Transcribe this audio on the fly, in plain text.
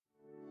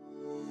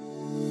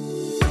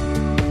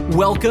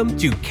Welcome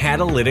to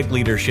Catalytic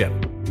Leadership,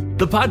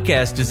 the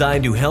podcast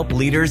designed to help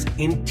leaders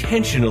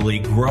intentionally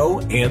grow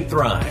and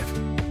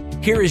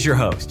thrive. Here is your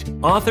host,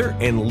 author,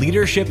 and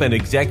leadership and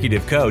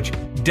executive coach,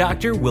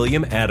 Dr.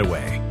 William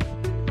Attaway.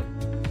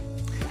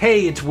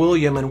 Hey, it's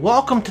William, and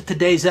welcome to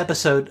today's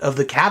episode of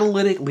the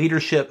Catalytic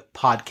Leadership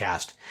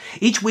Podcast.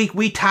 Each week,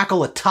 we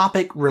tackle a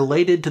topic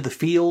related to the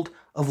field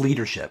of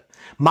leadership.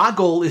 My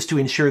goal is to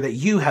ensure that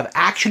you have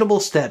actionable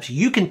steps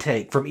you can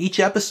take from each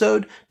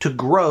episode to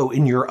grow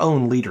in your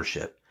own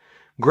leadership.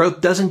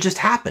 Growth doesn't just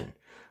happen.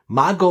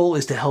 My goal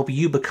is to help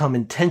you become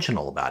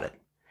intentional about it.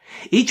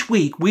 Each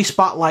week, we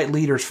spotlight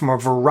leaders from a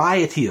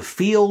variety of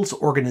fields,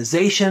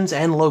 organizations,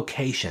 and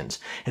locations.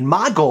 And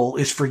my goal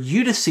is for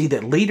you to see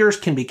that leaders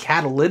can be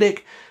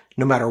catalytic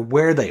no matter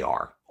where they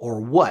are or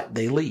what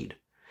they lead.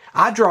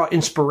 I draw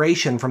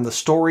inspiration from the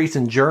stories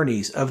and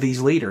journeys of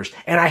these leaders,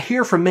 and I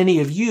hear from many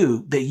of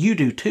you that you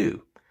do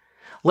too.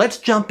 Let's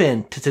jump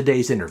into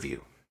today's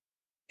interview.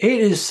 It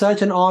is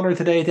such an honor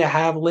today to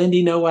have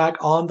Lindy Nowak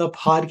on the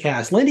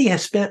podcast. Lindy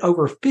has spent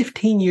over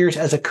 15 years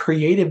as a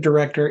creative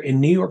director in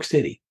New York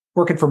City,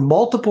 working for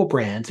multiple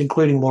brands,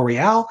 including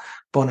L'Oreal,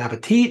 Bon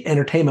Appetit,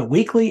 Entertainment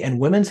Weekly, and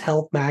Women's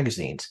Health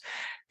magazines.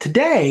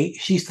 Today,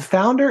 she's the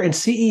founder and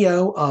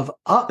CEO of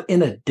Up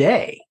in a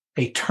Day,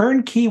 a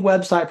turnkey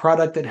website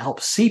product that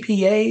helps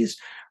CPAs,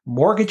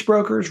 mortgage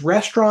brokers,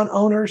 restaurant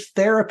owners,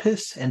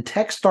 therapists, and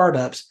tech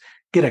startups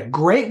get a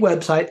great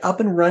website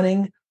up and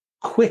running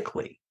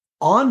quickly,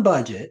 on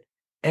budget,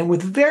 and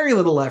with very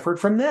little effort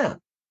from them.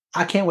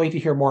 I can't wait to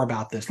hear more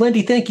about this.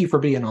 Lindy, thank you for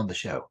being on the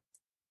show.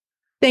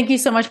 Thank you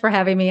so much for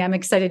having me. I'm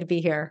excited to be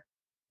here.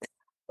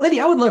 Lindy,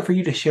 I would love for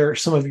you to share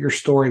some of your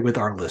story with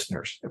our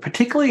listeners,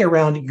 particularly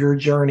around your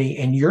journey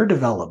and your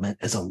development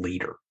as a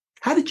leader.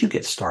 How did you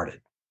get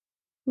started?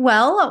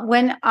 Well,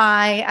 when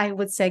I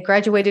would say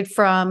graduated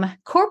from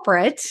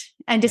corporate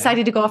and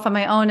decided to go off on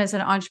my own as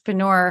an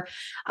entrepreneur,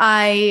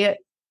 I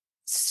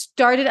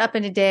started Up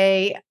in a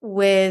Day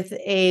with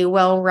a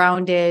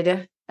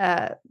well-rounded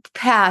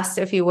past,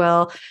 if you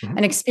will,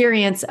 an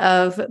experience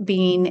of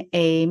being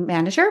a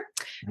manager,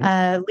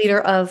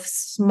 leader of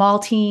small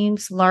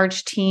teams,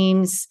 large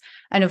teams,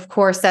 and of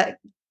course that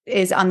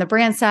is on the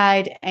brand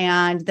side,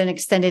 and then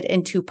extended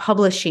into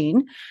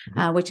publishing,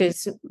 which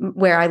is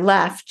where I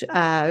left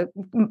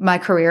my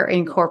career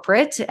in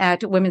corporate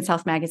at Women's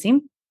Health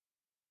magazine.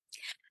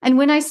 And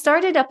when I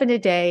started Up in a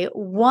Day,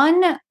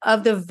 one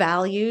of the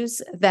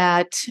values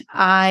that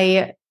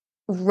I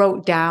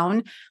wrote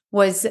down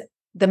was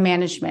the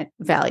management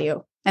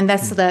value. And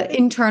that's the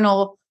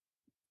internal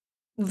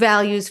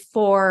values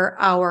for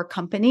our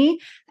company.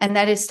 And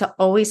that is to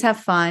always have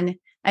fun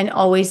and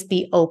always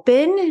be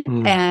open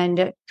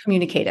and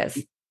communicative.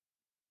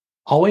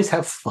 Always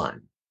have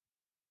fun.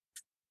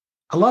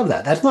 I love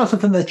that. That's not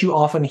something that you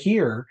often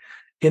hear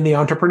in the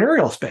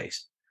entrepreneurial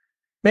space.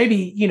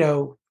 Maybe,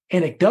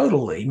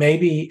 anecdotally,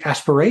 maybe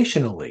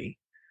aspirationally,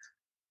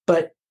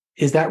 but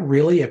is that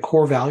really a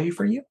core value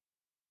for you?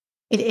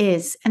 It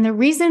is. And the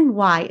reason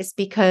why is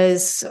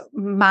because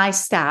my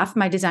staff,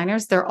 my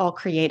designers, they're all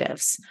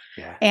creatives.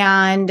 Yeah.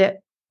 And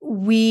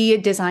we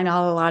design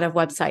a lot of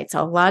websites.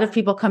 A lot of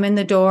people come in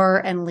the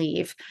door and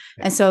leave.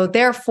 Yeah. And so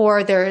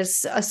therefore,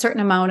 there's a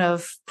certain amount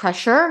of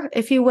pressure,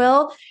 if you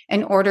will,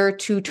 in order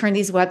to turn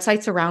these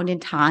websites around in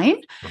time.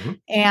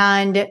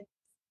 And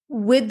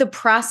with the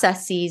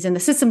processes and the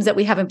systems that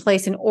we have in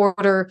place in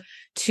order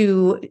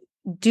to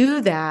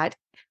do that,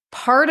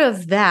 part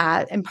of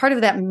that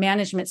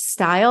management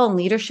style and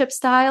leadership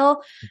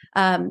style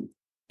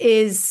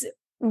is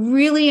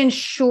really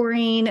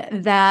ensuring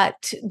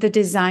that the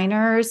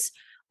designers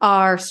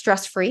are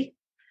stress-free,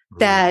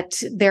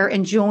 that they're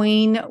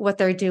enjoying what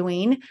they're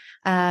doing,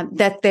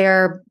 that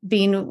they're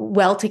being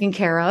well taken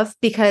care of.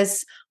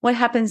 Because what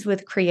happens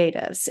with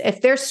creatives?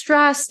 If they're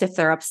stressed, if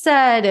they're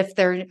upset, if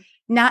they're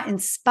not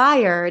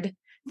inspired,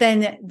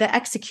 then the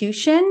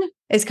execution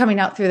is coming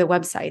out through the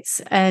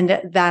websites. And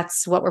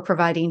that's what we're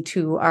providing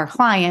to our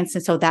clients.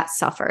 And so that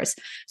suffers.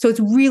 So it's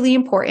really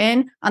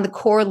important on the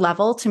core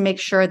level to make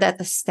sure that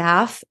the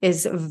staff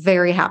is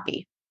very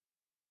happy.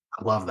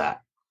 I love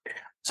that.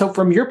 So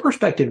from your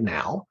perspective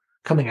now,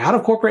 coming out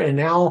of corporate and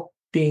now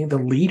being the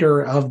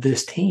leader of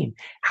this team,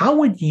 how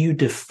would you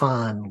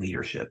define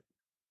leadership?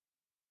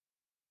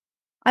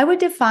 I would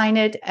define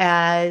it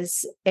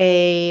as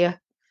a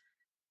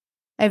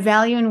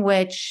value in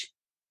which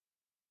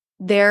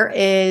there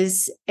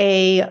is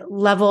a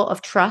level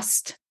of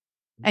trust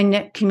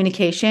and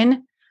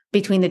communication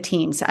between the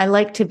teams. I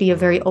like to be a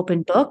very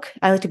open book.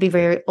 I like to be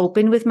very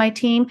open with my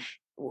team,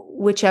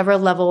 whichever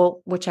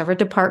level, whichever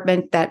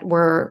department that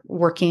we're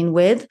working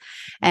with.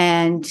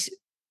 And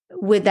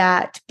with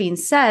that being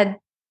said,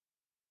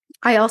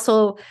 I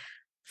also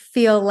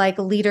feel like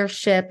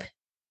leadership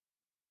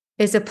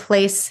is a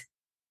place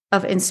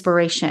of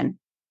inspiration,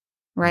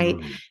 right?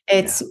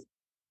 It's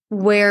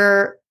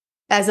where,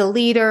 as a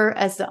leader,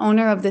 as the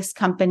owner of this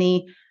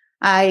company,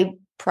 I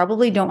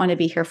probably don't want to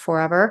be here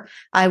forever.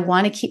 I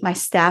want to keep my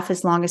staff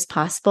as long as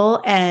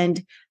possible.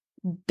 And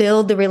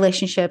build the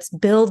relationships,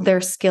 build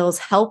their skills,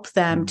 help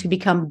them to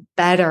become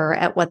better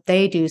at what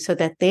they do so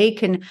that they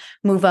can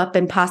move up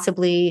and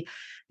possibly,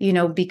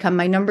 become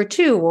my number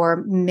two,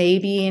 or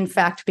maybe in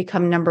fact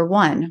become number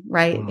one,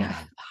 right?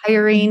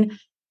 Hiring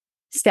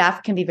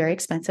staff can be very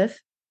expensive.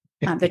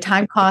 The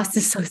time cost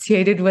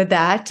associated with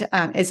that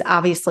is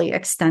obviously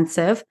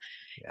extensive.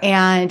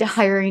 And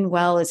hiring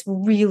well is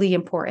really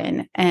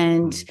important.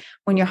 And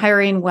when you're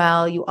hiring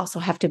well, you also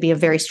have to be a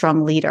very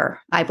strong leader,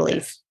 I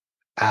believe. Yes.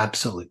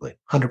 Absolutely.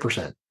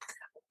 100%.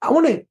 I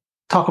want to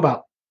talk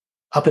about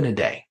Up in a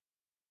Day.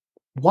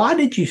 Why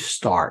did you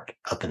start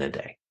Up in a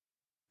Day?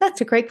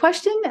 That's a great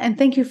question. And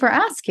thank you for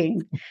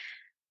asking.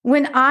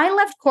 When I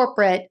left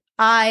corporate,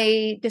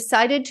 I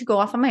decided to go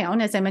off on my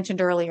own, as I mentioned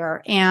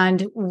earlier.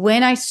 And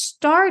when I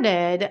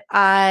started,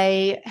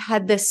 I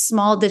had this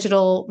small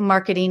digital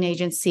marketing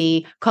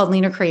agency called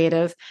Leaner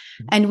Creative.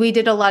 And we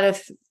did a lot of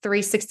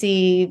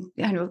 360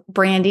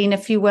 branding,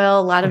 if you will,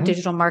 a lot of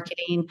digital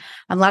marketing,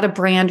 a lot of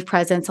brand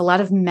presence, a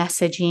lot of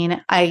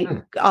messaging.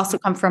 I also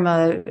come from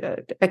an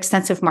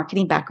extensive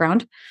marketing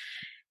background.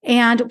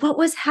 And what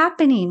was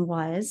happening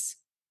was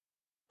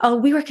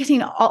we were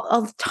getting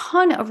a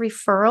ton of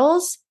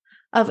referrals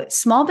of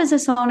small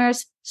business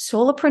owners,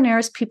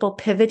 solopreneurs, people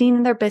pivoting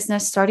in their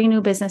business, starting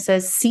new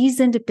businesses,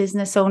 seasoned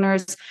business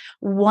owners,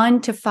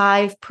 1 to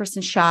 5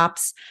 person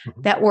shops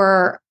that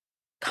were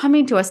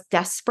coming to us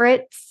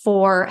desperate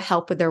for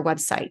help with their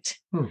website.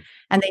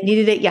 And they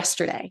needed it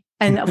yesterday.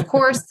 And of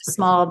course, the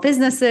small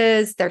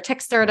businesses, they're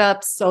tech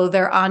startups, so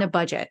they're on a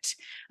budget,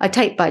 a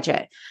tight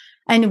budget.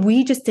 And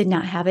we just did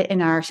not have it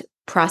in our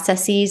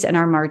processes and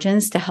our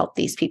margins to help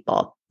these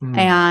people.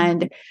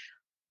 And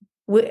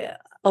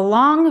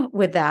along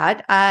with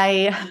that,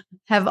 I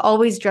have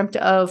always dreamt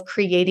of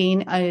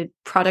creating a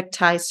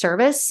productized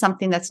service,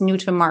 something that's new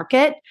to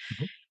market.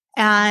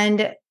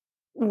 And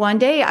one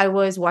day I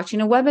was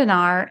watching a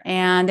webinar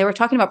and they were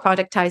talking about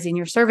productizing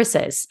your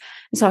services.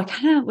 And so I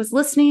kind of was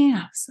listening.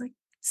 I was like,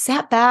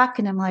 sat back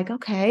and I'm like,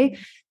 okay,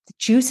 the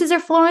juices are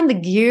flowing. The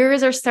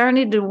gears are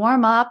starting to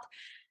warm up.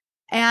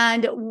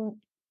 And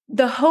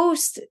the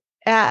host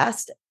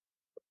asked,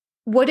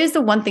 what is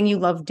the one thing you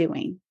love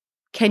doing?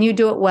 Can you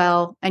do it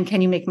well? And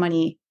can you make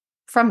money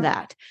from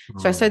that?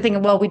 So I started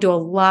thinking, well, we do a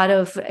lot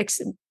of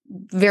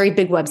very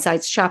big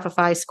websites,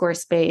 Shopify,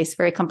 Squarespace,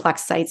 very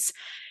complex sites.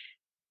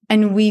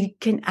 And we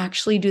can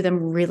actually do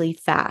them really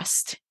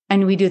fast.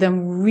 And we do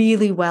them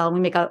really well. We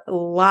make a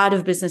lot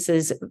of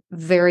businesses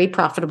very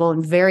profitable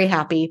and very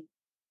happy.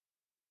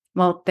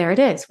 Well, there it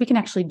is. We can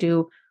actually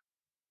do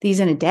these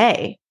in a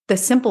day. The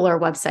simpler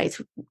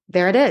websites,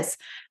 there it is.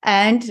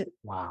 And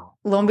wow,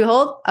 lo and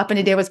behold, Up in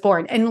a Day was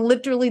born. And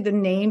literally the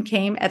name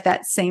came at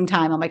that same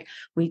time. I'm like,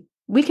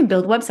 we can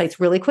build websites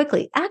really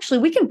quickly. Actually,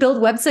 we can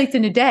build websites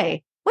in a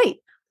day.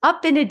 Wait,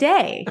 Up in a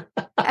Day.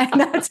 And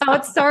that's how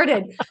it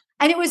started.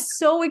 And it was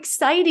so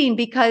exciting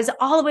because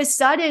all of a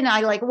sudden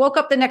I woke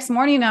up the next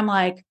morning and I'm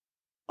like,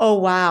 oh,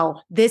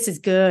 wow, this is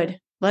good.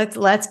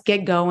 Let's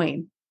get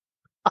going.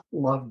 I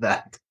love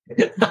that.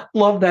 I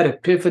love that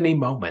epiphany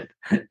moment.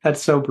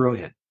 That's so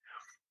brilliant.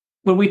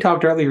 When we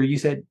talked earlier, you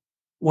said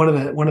one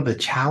of the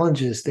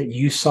challenges that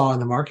you saw in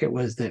the market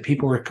was that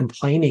people were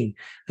complaining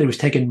that it was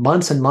taking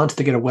months and months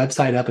to get a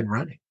website up and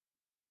running.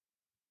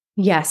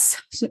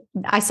 Yes.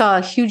 I saw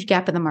a huge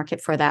gap in the market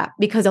for that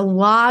because a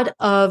lot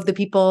of the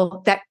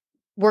people that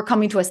were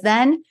coming to us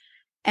then,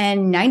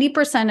 and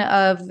 90%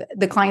 of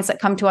the clients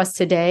that come to us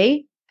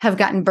today have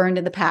gotten burned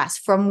in the past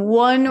from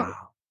one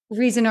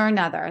reason or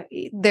another.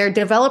 Their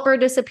developer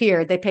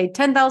disappeared. They paid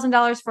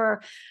 $10,000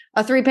 for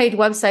a 3-page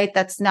website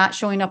that's not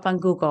showing up on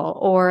Google,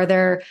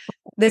 or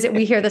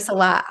we hear this a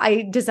lot.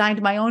 I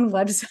designed my own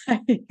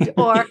website,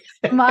 or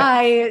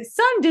my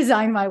son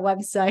designed my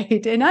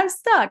website and I'm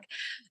stuck.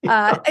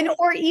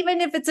 Or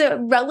even if it's a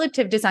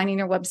relative designing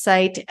your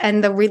website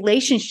and the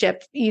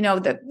relationship,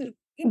 that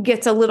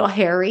gets a little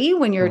hairy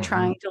when you're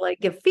trying to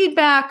give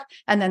feedback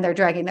and then they're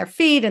dragging their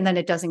feet and then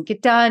it doesn't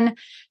get done.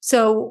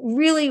 So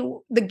really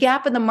the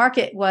gap in the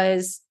market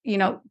was,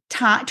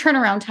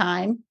 turnaround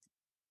time,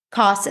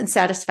 cost, and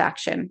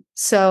satisfaction.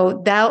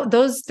 So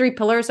those 3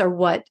 pillars are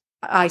what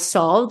I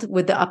solved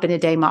with the Up in a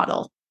Day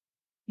model.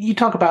 You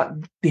talk about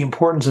the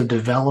importance of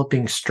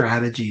developing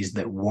strategies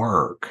that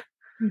work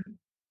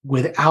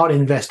without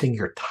investing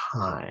your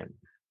time.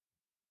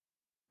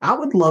 I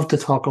would love to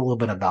talk a little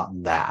bit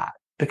about that,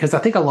 because I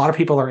think a lot of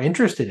people are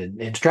interested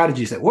in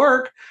strategies that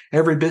work.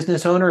 Every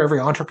business owner, every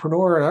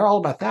entrepreneur, they're all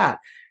about that.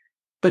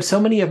 But so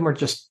many of them are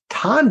just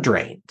time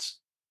drains.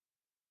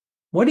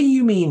 What do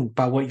you mean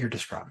by what you're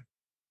describing?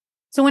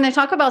 So when I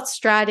talk about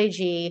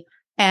strategy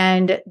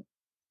and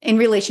in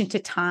relation to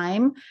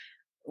time,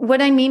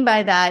 what I mean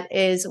by that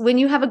is when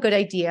you have a good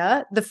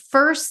idea, the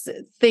first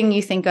thing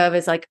you think of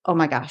is like, oh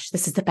my gosh,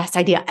 this is the best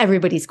idea.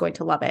 Everybody's going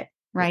to love it,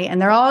 right? And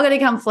they're all going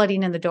to come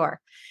flooding in the door.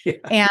 Yeah.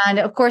 And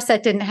of course,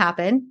 that didn't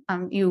happen.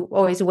 You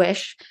always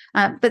wish.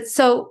 But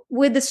so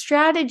with the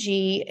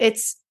strategy,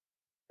 it's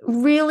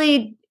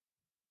really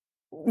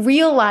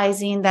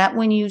realizing that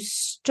when you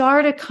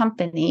start a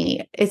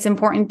company, it's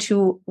important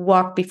to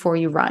walk before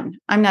you run.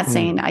 I'm not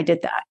saying I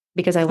did that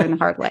because I learned the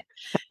hard way.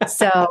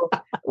 So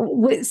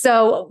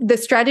the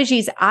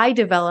strategies I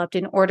developed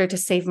in order to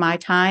save my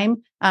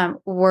time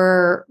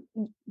were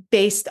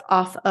based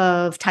off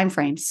of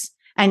timeframes,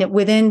 and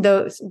within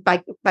those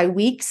by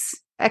weeks.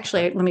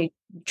 Actually, let me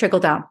trickle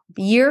down: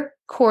 year,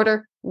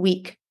 quarter,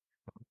 week.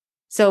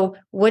 So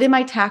what am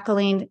I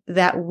tackling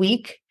that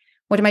week?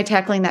 What am I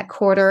tackling that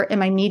quarter?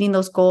 Am I meeting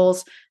those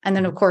goals? And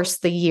then, of course,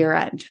 the year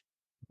end.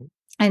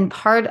 And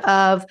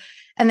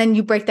then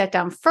you break that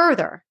down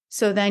further.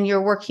 So then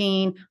you're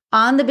working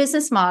on the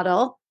business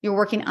model, you're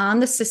working on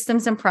the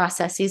systems and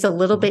processes a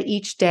little bit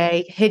each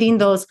day, hitting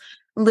those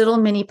little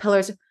mini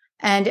pillars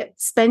and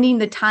spending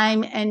the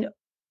time and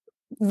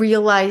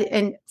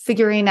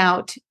figuring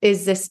out,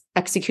 is this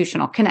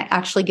executional? Can I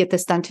actually get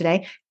this done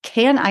today?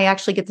 Can I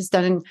actually get this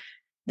done in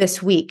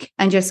this week?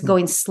 And just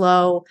going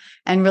slow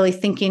and really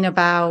thinking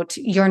about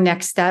your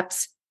next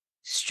steps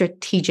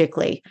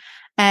strategically.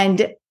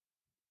 And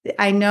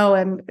I know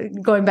I'm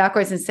going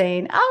backwards and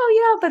saying, oh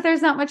yeah, but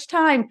there's not much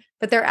time.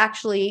 But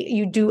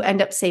you do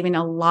end up saving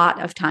a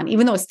lot of time.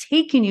 Even though it's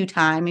taking you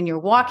time and you're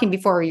walking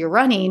before you're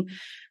running,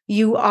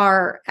 you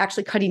are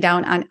actually cutting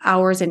down on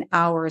hours and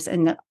hours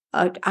and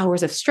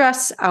hours of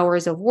stress,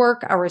 hours of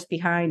work, hours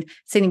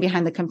sitting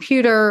behind the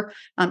computer,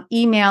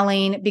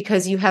 emailing,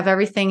 because you have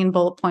everything in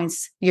bullet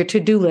points, your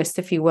to-do list,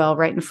 if you will,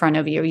 right in front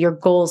of you, your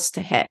goals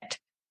to hit.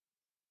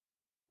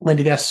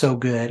 Lindy, that's so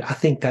good. I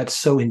think that's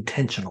so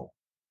intentional.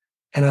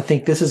 And I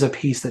think this is a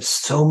piece that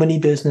so many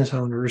business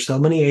owners, so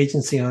many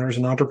agency owners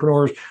and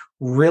entrepreneurs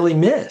really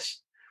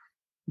miss.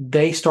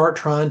 They start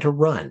trying to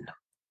run.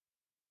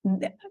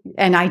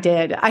 And I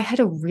did. I had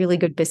a really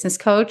good business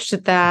coach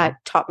that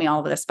taught me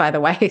all of this, by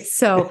the way.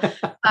 So,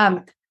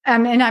 and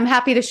I'm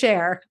happy to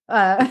share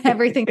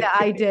everything that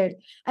I did.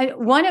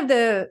 One of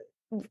the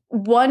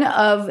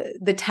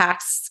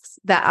tasks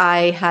that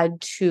I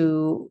had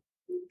to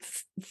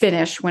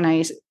finish when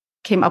I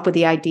came up with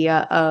the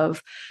idea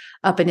of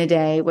Up in a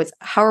Day was,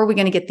 how are we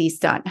going to get these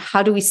done?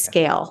 How do we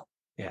scale?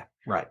 Yeah,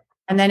 right.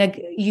 And then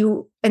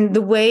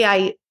the way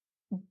I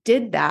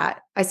did that,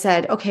 I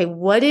said, okay,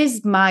 what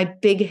is my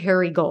big,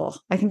 hairy goal?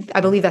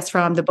 I believe that's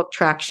from the book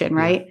Traction,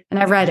 right? Yeah. And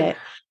I read it.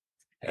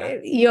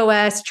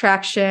 EOS,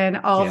 Traction,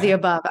 all of the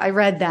above. I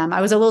read them. I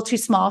was a little too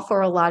small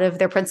for a lot of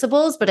their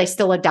principles, but I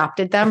still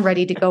adopted them,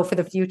 ready to go for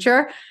the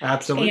future.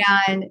 Absolutely.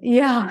 And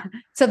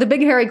so the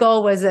big, hairy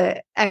goal was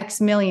X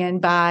million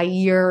by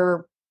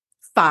year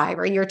 5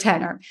 or year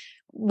 10 or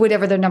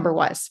whatever the number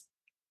was.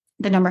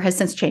 The number has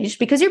since changed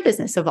because your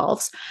business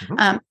evolves.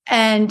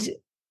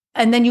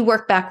 And then you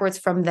work backwards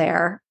from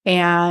there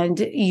and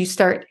you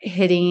start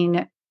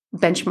hitting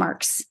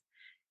benchmarks.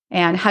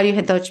 And how do you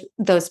hit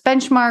those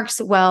benchmarks?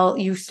 Well,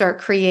 you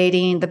start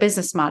creating the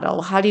business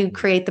model. How do you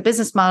create the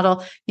business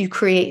model? You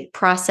create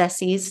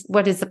processes.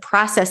 What is the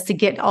process to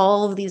get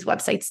all of these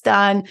websites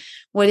done?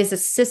 What is the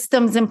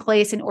systems in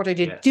place in order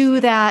to do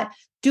that?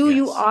 Do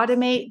you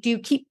automate? Do you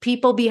keep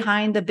people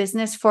behind the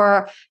business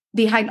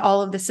behind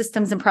all of the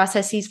systems and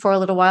processes for a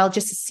little while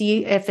just to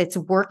see if it's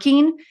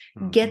working,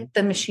 get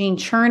the machine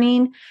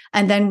churning.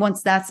 And then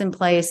once that's in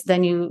place,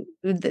 then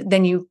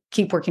you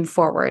keep working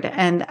forward.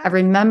 And I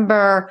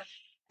remember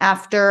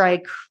after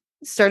I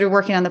started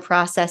working on the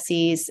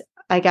processes,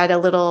 I got a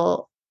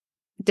little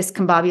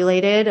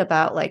discombobulated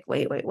about like,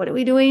 wait, what are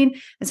we doing?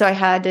 And so I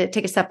had to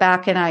take a step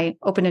back and I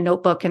opened a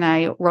notebook and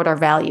I wrote our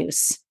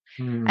values.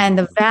 And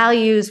the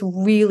values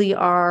really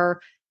are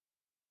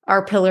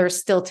our pillars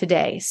still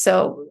today.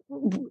 So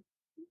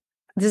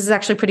this is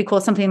actually pretty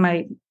cool.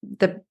 Something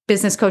the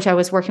business coach I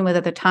was working with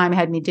at the time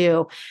had me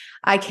do.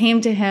 I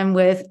came to him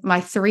with my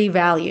 3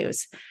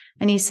 values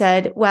and he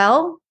said,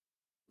 well,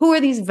 who are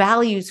these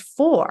values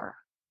for?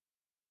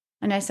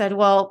 And I said,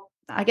 well,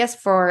 I guess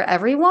for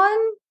everyone.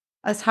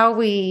 That's how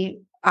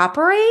we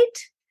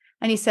operate.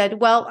 And he said,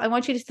 well, I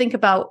want you to think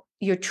about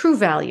your true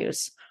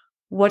values.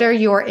 What are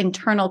your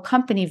internal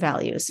company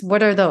values?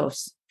 What are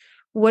those?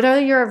 What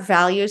are your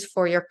values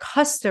for your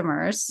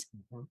customers?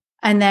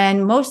 And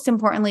then most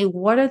importantly,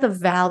 what are the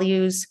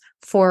values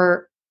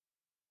for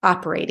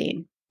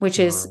operating, which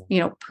is,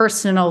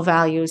 personal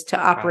values to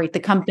operate the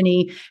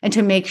company and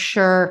to make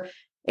sure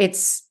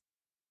it's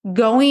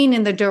going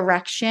in the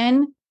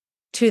direction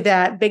to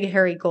that big,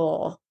 hairy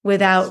goal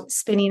without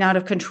spinning out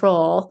of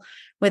control,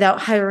 without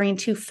hiring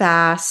too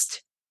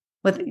fast,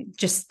 with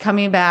just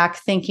coming back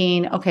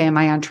thinking, okay, am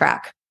I on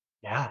track?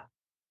 Yeah.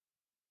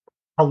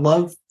 I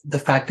love the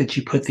fact that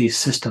you put these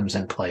systems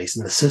in place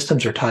and the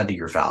systems are tied to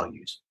your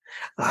values.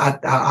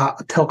 I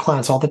tell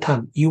clients all the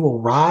time, you will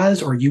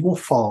rise or you will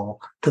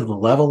fall to the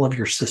level of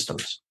your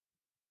systems.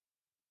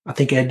 I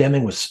think Ed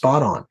Deming was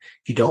spot on.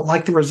 If you don't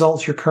like the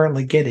results you're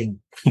currently getting,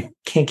 you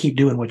can't keep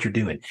doing what you're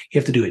doing. You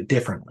have to do it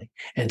differently.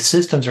 And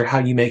systems are how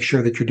you make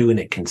sure that you're doing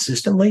it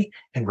consistently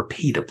and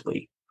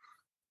repeatably.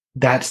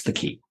 That's the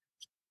key.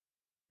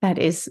 That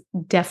is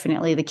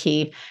definitely the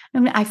key. I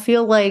mean, I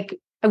feel like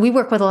we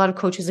work with a lot of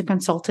coaches and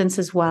consultants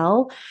as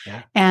well.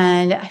 Yeah.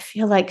 And I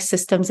feel like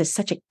systems is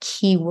such a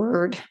key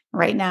word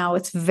right now.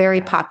 It's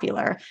very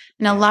popular.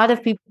 And a lot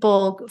of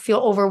people feel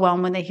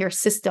overwhelmed when they hear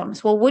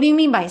systems. Well, what do you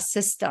mean by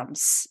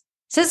systems?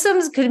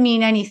 Systems could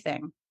mean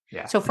anything.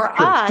 Yeah. So for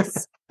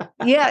us,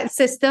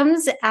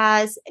 systems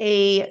as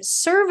a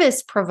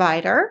service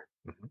provider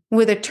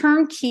with a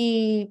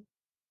turnkey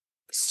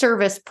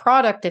service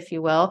product, if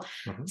you will,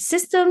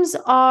 systems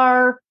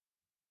are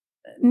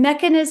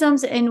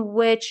mechanisms in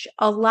which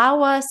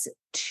allow us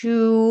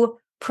to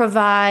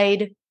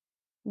provide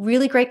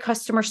really great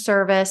customer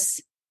service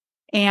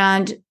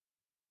and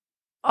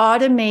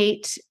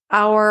automate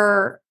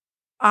our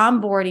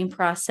onboarding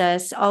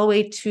process all the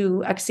way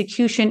to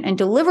execution and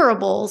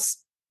deliverables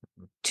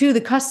to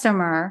the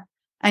customer,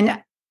 and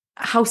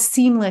how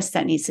seamless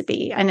that needs to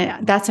be.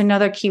 And that's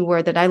another key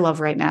word that I love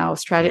right now,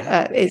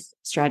 is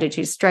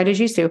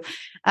strategies too,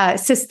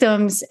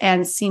 systems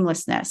and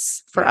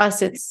seamlessness. For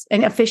us, it's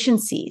and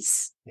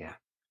efficiencies. Yeah.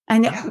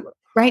 And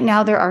right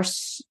now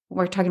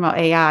we're talking about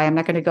AI. I'm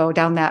not going to go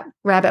down that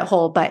rabbit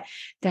hole, but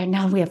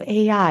now we have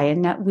AI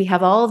and we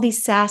have all of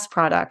these SaaS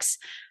products.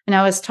 And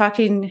I was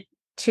talking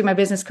to my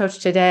business coach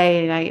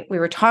today, and we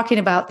were talking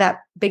about that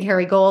big,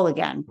 hairy goal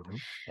again.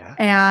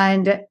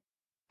 And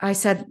I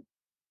said,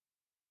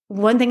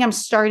 one thing I'm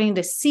starting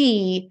to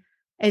see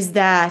is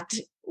that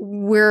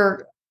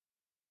we're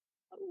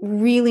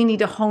really need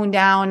to hone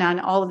down on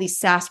all of these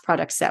SaaS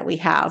products that we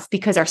have,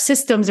 because our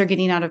systems are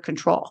getting out of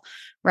control,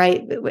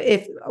 right?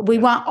 If we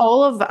want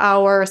all of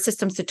our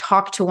systems to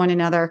talk to one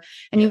another,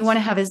 and you want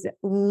to have as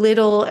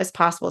little as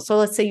possible. So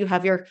let's say you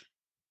have your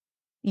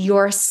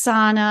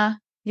Asana,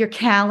 your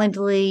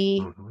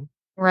Calendly,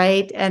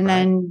 right? And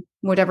then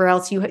whatever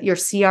else your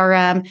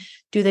CRM,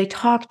 do they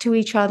talk to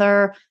each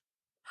other?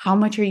 How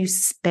much are you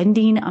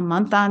spending a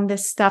month on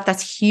this stuff?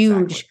 That's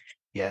huge. Exactly.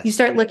 Yes. You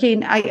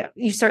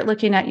start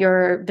looking at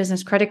your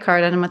business credit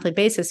card on a monthly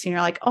basis, and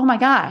you're like, oh my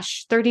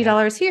gosh,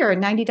 $30 here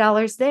and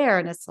 $90 there.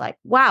 And it's like,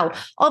 wow,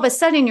 all of a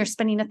sudden you're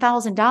spending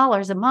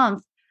 $1,000 a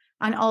month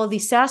on all of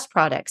these SaaS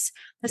products.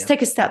 Let's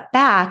take a step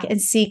back and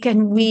see,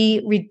 can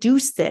we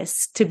reduce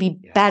this to be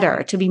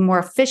better, to be more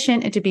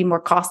efficient, and to be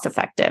more cost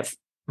effective?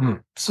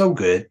 So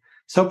good,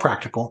 so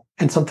practical,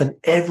 and something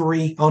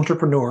every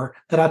entrepreneur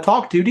that I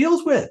talk to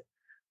deals with.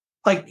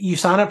 Like, you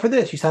sign up for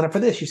this, you sign up for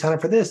this, you sign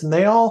up for this, and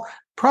they all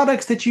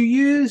products that you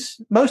use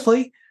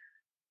mostly,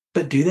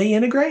 but do they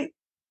integrate?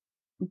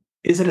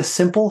 Is it a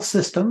simple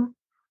system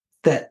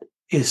that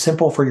is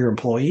simple for your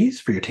employees,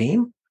 for your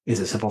team? Is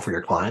it simple for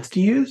your clients to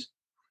use?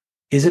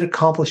 Is it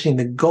accomplishing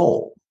the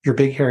goal, your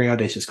big, hairy,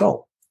 audacious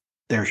goal?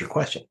 There's your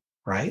question,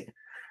 right?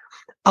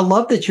 I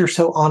love that you're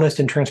so honest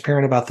and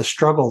transparent about the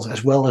struggles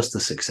as well as the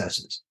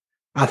successes.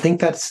 I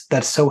think that's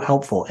so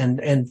helpful.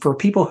 And for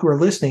people who are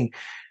listening,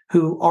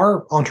 who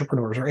are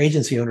entrepreneurs or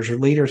agency owners or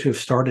leaders who have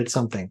started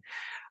something,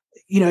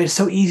 it's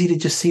so easy to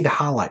just see the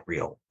highlight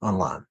reel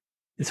online.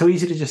 It's so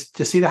easy to just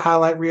see the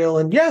highlight reel.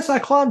 And yes, I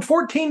climbed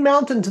 14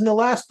 mountains in the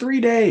last 3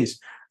 days.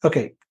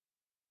 Okay.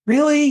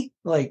 Really?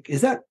 Like,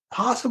 is that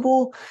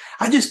possible?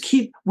 I just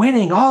keep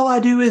winning. All I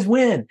do is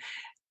win.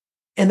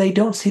 And they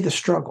don't see the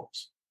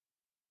struggles.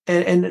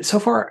 And so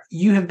far,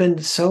 you have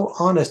been so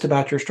honest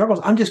about your struggles.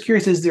 I'm just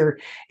curious, is there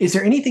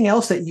anything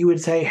else that you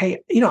would say,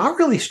 hey, I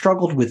really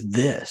struggled with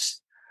this,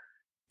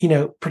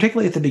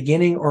 particularly at the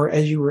beginning or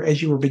as you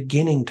were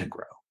beginning to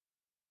grow?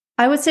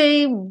 I would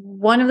say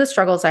one of the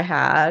struggles I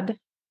had,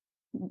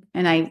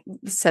 and I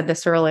said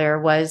this earlier,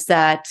 was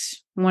that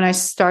when I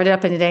started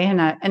up in the day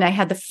and I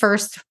had the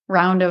first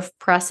round of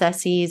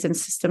processes and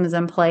systems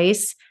in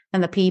place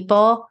and the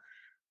people,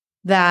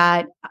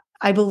 that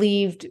I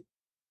believed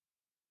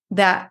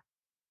that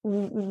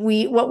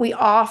what we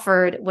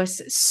offered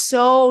was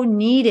so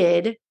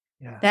needed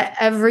that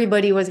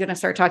everybody was going to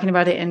start talking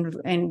about it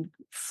and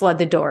flood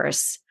the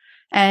doors.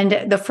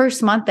 And the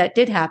first month that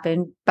did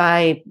happen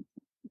by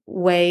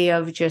way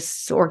of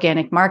just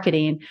organic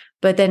marketing,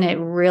 but then it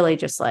really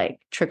just like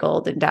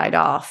trickled and died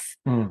off.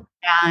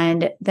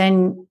 And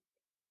then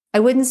I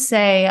wouldn't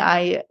say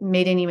I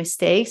made any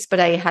mistakes, but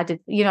I had to,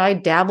 I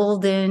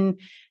dabbled in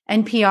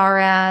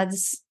NPR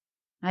ads.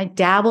 I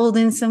dabbled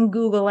in some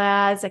Google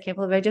ads. I can't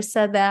believe I just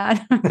said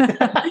that. And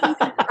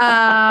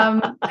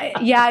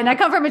I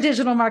come from a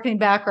digital marketing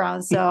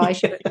background, so I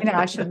should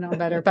have known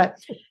better. But,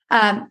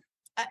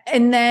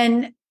 and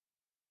then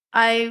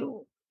I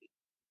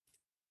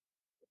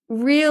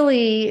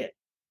really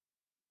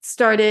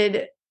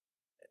started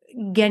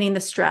getting the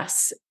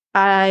stress.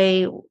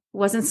 I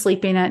wasn't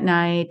sleeping at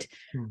night.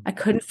 I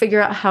couldn't figure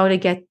out how to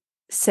get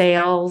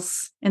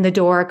sales in the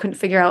door. I couldn't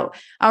figure out,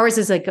 ours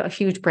is like a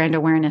huge brand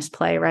awareness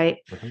play, right?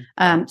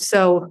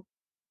 So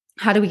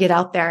how do we get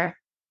out there?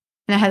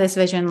 And I had this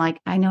vision, like,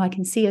 I know I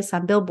can see us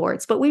on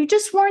billboards, but we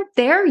just weren't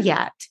there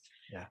yet.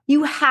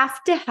 You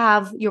have to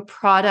have your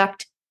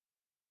product,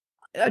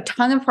 a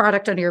ton of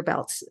product under your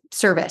belt,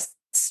 service,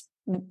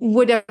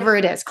 whatever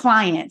it is,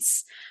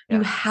 clients.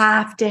 You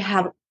have to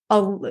have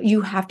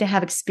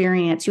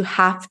experience. You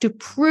have to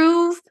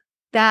prove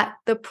that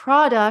the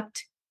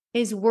product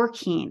is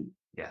working.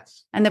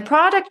 Yes. And the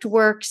product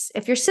works.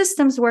 If your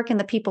systems work and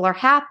the people are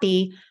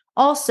happy,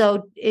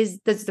 also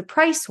does the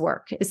price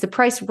work? Is the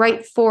price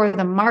right for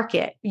the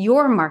market,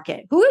 your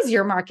market? Who is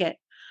your market?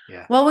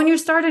 Yeah. Well, when you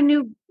start a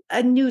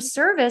new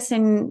service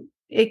and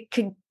it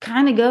could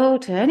kind of go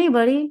to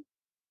anybody,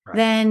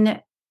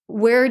 then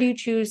where do you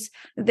choose?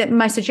 That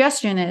my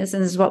suggestion is,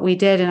 and this is what we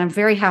did, and I'm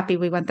very happy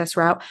we went this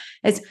route,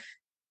 is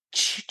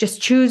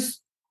just choose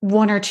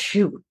one or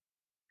two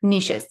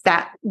niches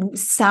that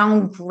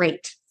sound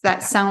great,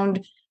 that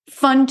sound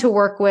fun to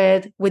work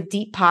with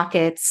deep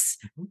pockets.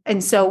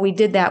 And so we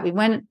did that. We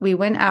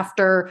went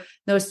after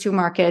those two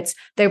markets.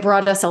 They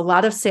brought us a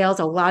lot of sales,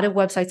 a lot of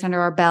websites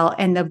under our belt,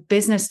 and the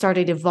business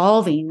started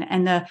evolving,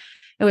 and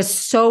it was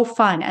so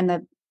fun, and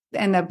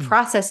the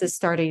processes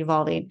started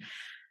evolving.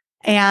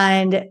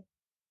 And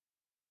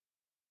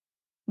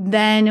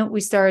then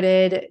we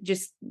started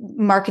just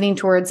marketing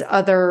towards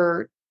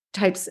other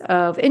types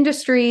of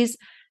industries,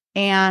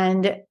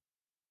 and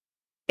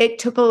it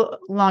took a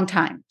long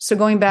time. So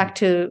going back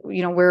to,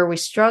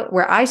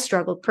 where I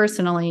struggled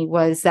personally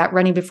was that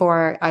running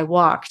before I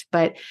walked,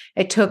 but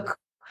it took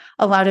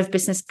a lot of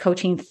business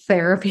coaching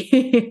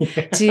therapy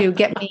to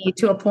get me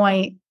to a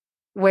point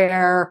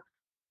where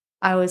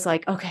I was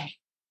like, okay,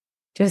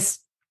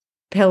 just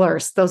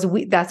pillars.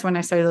 That's when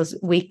I started those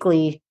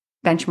weekly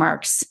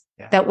benchmarks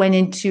that went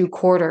into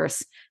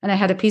quarters. And I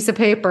had a piece of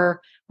paper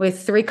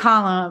with 4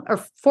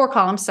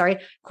 columns,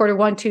 quarter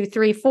 1, 2,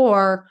 3,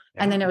 4.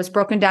 Yeah. And then it was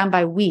broken down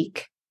by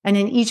week. And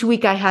in each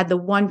week I had the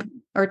 1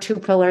 or 2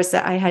 pillars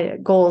that I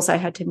had goals I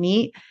had to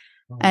meet.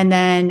 And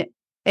then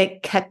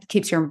it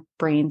keeps your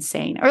brain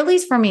sane, or at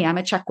least for me, I'm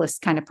a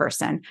checklist kind of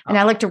person. And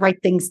I like to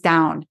write things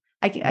down.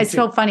 It's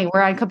so funny.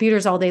 We're on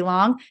computers all day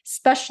long,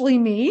 especially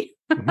me.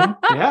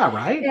 Mm-hmm. Yeah,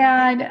 right.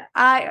 And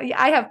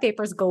I have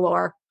papers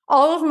galore.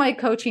 All of my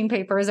coaching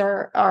papers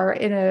are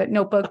in a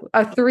notebook,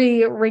 a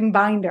 3-ring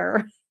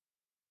binder.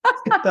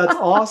 That's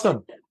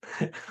awesome.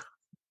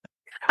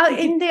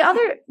 And the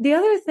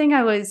other thing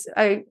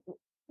I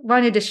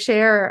wanted to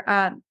share,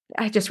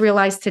 I just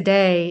realized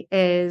today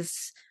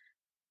is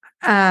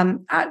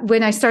when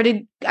I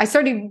started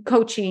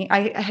coaching.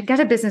 I got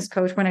a business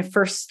coach when I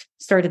first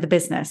started the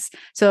business.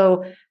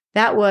 So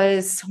that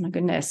was, oh my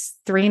goodness,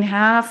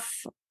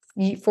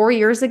 3.5, 4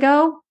 years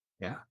ago.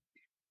 Yeah.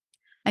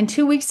 And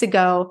 2 weeks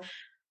ago,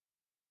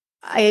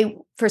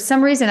 for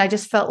some reason, I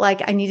just felt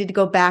like I needed to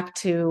go back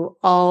to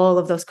all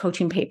of those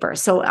coaching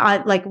papers. So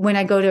when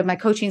I go to my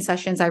coaching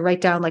sessions, I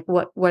write down like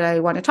what I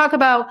want to talk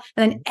about,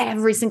 and then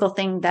every single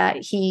thing that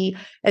he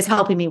is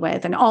helping me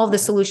with, and all of the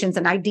solutions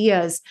and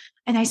ideas.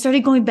 And I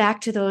started going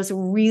back to those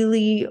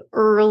really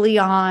early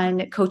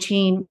on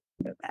coaching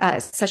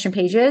session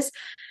pages,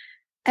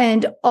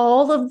 and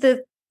all of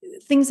the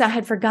things I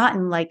had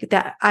forgotten, like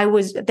that I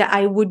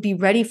would be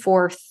ready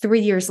for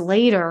 3 years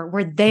later,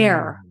 were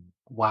there.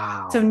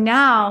 Wow. So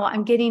now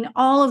I'm getting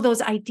all of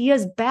those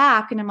ideas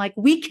back, and I'm like,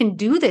 we can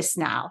do this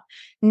now.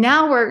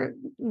 Now we're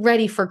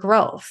ready for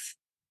growth.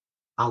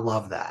 I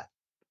love that.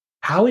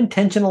 How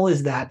intentional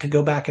is that to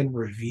go back and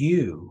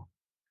review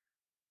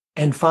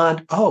and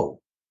find,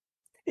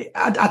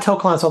 I tell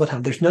clients all the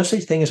time, there's no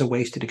such thing as a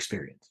wasted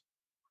experience.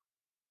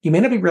 You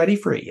may not be ready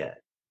for it yet,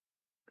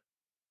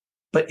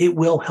 but it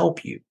will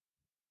help you.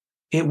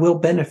 It will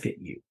benefit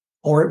you,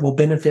 or it will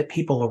benefit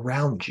people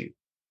around you.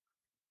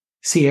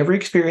 See every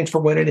experience for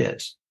what it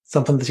is,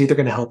 something that's either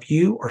going to help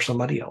you or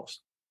somebody else.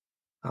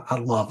 I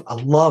love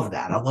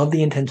that. I love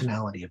the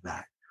intentionality of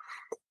that.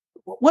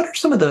 What are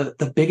some of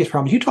the biggest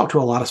problems? You talk to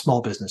a lot of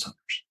small business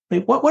owners. I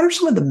mean, what are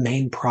some of the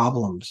main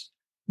problems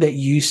that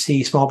you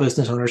see small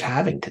business owners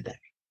having today?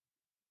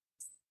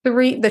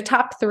 The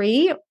top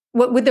 3,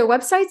 with their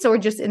websites, or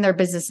just in their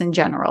business in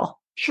general?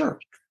 Sure.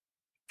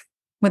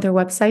 With their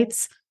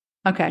websites?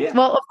 Okay. Yeah.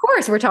 Well, of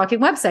course, we're talking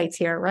websites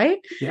here, right?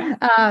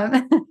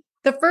 Yeah.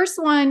 The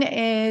first one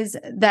is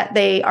that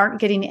they aren't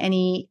getting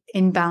any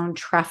inbound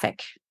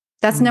traffic.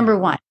 That's number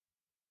 1.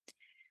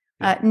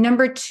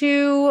 Number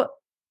 2,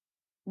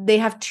 they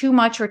have too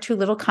much or too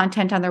little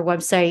content on their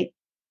website.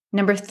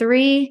 Number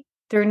 3,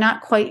 they're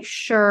not quite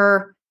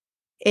sure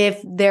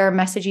if their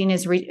messaging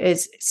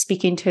is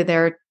speaking to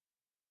their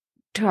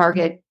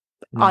target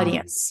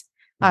audience,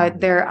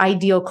 their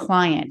ideal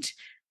client,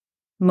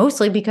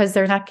 mostly because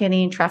they're not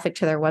getting traffic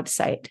to their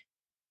website.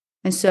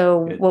 And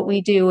so what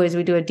we do is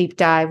we do a deep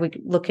dive. We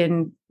look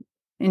into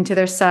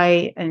their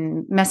site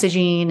and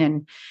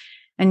messaging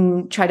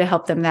and try to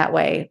help them that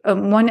way.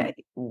 When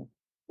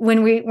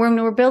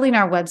we're building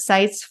our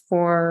websites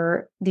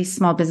for these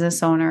small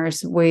business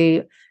owners,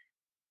 we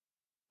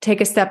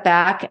take a step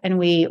back and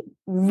we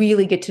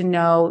really get to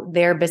know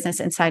their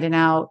business inside and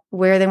out,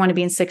 where they want to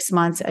be in 6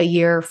 months, a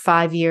year,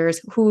 5 years.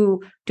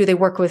 Who do they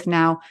work with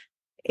now?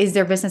 Is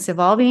their business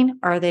evolving?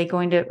 Do they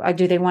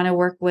want to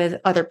work with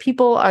other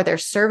people? Are their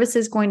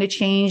services going to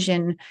change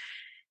in,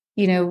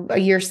 a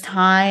year's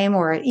time,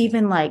 or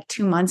even like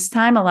 2 months'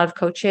 time? A lot of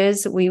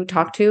coaches we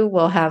talk to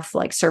will have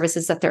like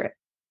services that they're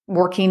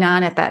working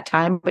on at that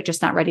time, but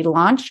just not ready to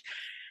launch.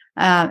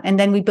 And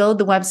then we build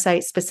the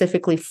website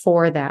specifically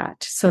for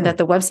that so that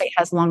the website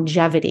has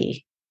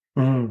longevity.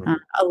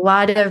 A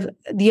lot of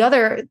the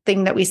other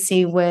thing that we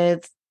see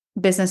with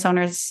business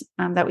owners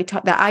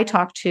that I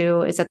talk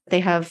to is that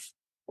they have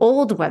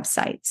old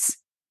websites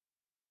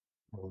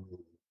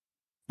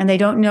and they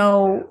don't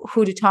know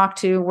who to talk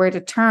to, where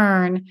to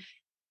turn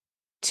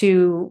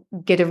to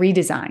get a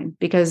redesign,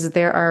 because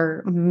there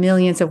are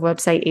millions of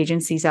website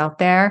agencies out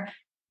there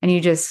and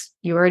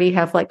you already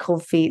have like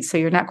cold feet. So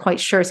you're not quite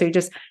sure. So you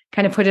just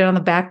kind of put it on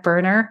the back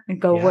burner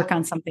and go work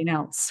on something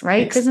else,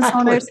 right? Exactly. Business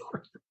owners,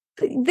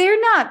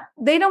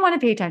 they don't want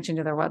to pay attention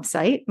to their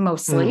website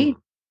mostly.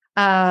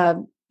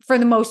 For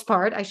the most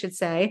part, I should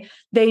say.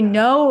 They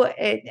know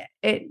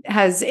it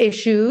has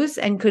issues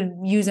and could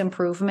use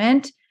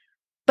improvement,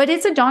 but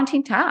it's a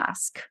daunting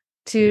task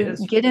to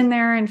get in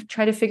there and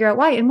try to figure out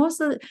why. And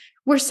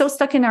we're so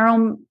stuck in our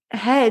own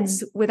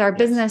heads with our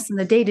business and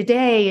the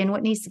day-to-day and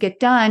what needs to get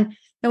done.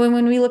 And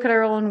when we look at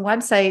our own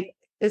website,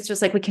 it's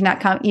just like we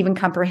cannot even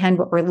comprehend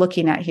what we're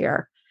looking at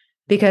here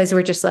because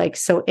we're just like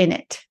so in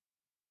it.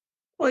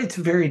 Well, it's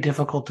very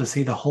difficult to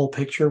see the whole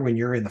picture when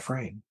you're in the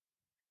frame.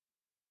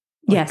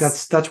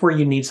 Yes. That's where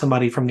you need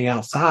somebody from the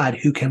outside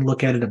who can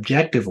look at it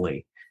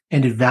objectively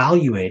and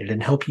evaluate it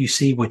and help you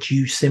see what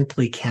you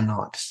simply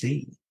cannot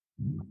see.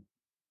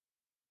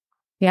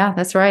 Yeah,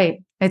 that's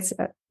right. That's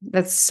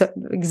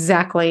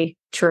exactly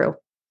true.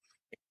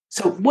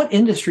 So what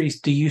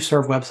industries do you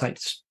serve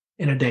websites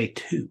in a day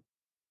to?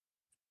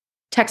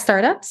 Tech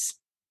startups,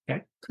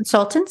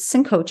 consultants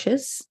and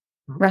coaches,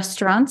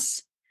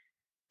 restaurants,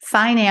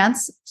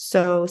 finance,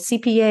 so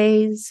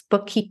CPAs,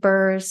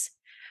 bookkeepers,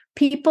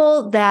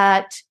 people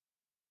that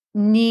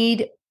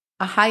need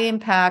a high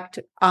impact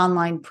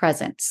online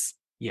presence.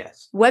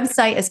 Yes.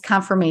 Website is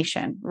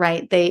confirmation,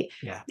 right?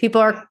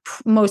 People are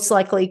most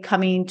likely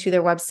coming to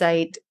their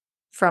website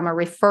from a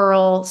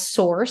referral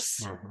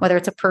source, whether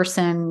it's a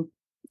person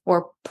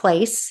or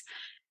place,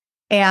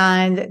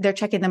 and they're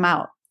checking them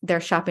out.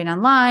 They're shopping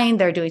online.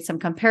 They're doing some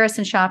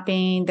comparison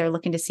shopping. They're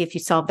looking to see if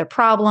you solve their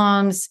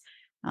problems.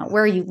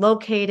 Where are you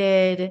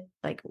located?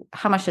 Like,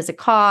 how much does it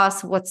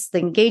cost? What's the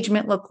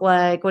engagement look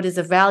like? What is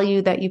the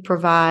value that you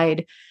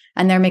provide?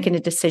 And they're making a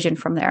decision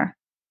from there.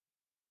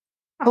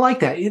 I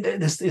like that.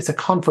 It's a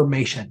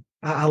confirmation.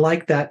 I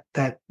like that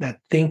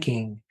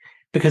thinking,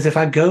 because if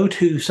I go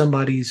to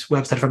somebody's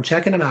website, if I'm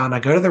checking them out and I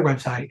go to their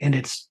website and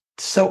it's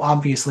so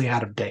obviously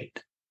out of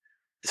date,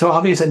 so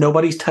obvious that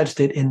nobody's touched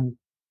it in,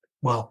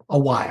 a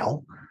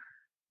while,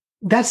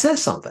 that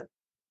says something,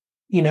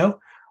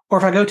 Or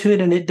if I go to it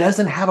and it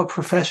doesn't have a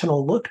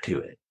professional look to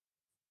it,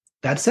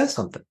 that says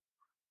something.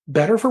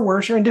 Better for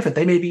worse or indifferent.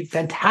 They may be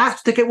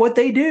fantastic at what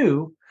they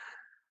do,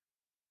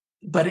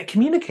 but it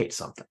communicates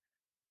something.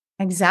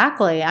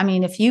 Exactly. I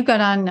mean, if you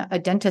got on a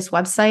dentist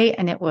website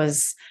and it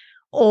was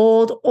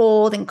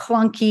old and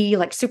clunky,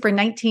 like super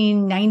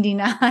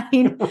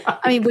 1999, right.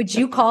 I mean, would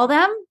you call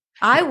them?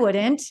 I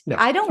wouldn't. No.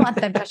 I don't want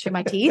them touching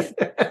my teeth.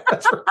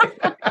 That's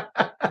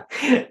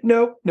right.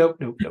 Nope.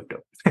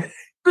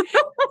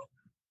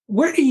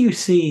 Where do you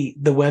see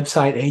the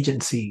website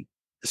agency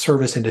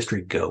service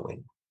industry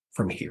going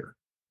from here?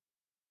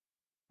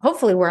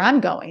 Hopefully where I'm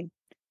going.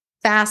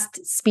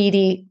 Fast,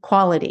 speedy,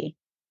 quality.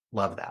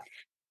 Love that.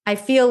 I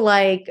feel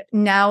like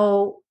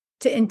now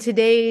in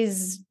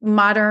today's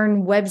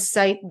modern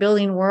website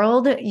building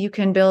world, you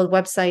can build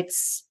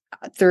websites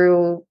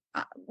through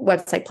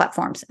website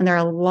platforms. And there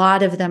are a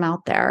lot of them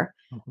out there.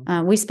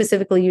 We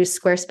specifically use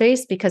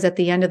Squarespace because at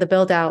the end of the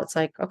build out, it's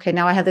like, okay,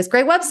 now I have this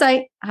great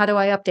website. How do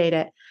I update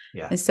it?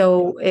 Yeah. And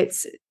so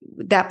it's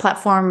that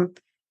platform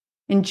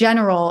in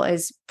general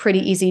is pretty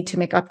easy to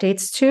make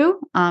updates to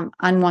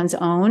on one's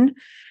own.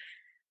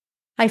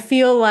 I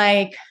feel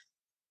like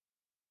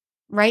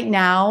right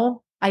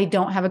now, I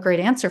don't have a great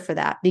answer for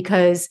that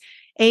because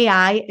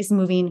AI is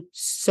moving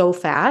so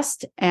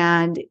fast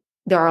and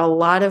there are a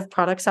lot of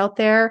products out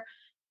there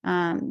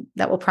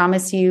that will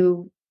promise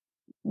you,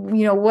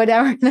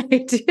 whatever they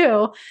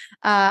do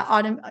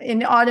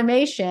in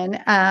automation,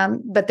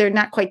 but they're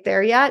not quite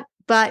there yet,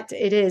 but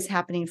it is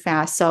happening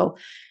fast. So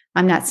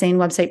I'm not saying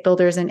website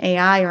builders and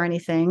AI or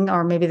anything,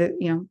 or maybe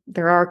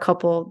there are a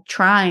couple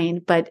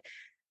trying, but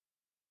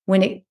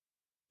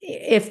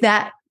if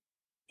that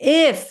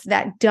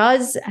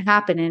does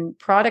happen and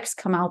products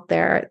come out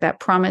there that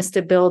promise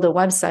to build a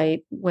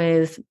website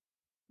with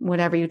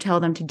whatever you tell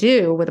them to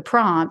do with a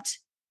prompt,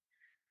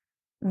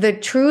 the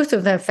truth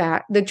of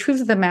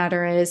the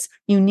matter is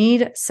you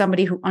need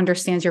somebody who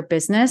understands your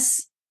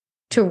business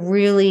to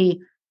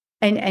really,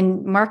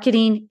 and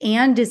marketing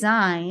and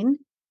design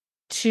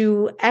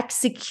to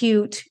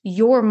execute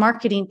your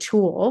marketing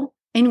tool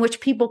in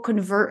which people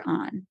convert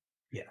on.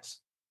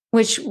 Yes.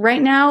 Which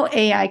right now,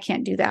 AI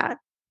can't do that.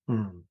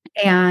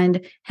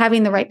 And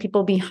having the right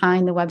people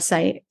behind the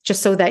website,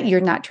 just so that you're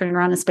not turning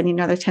around and spending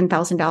another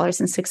 $10,000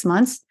 in 6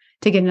 months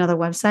to get another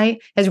website,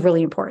 is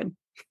really important.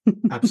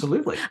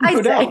 Absolutely.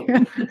 No doubt.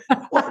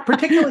 Well,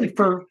 particularly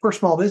for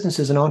small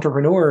businesses and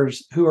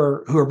entrepreneurs who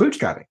are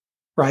bootstrapping,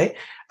 right?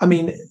 I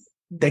mean,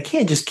 they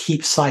can't just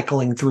keep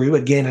cycling through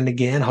again and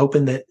again,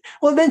 hoping that,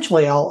 well,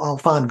 eventually I'll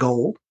find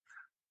gold.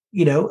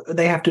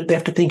 They have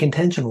to think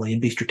intentionally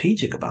and be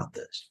strategic about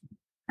this.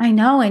 I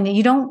know. And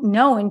you don't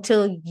know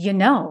until you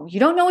know. You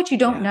don't know what you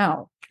don't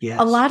know. Yes.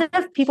 A lot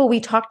of people we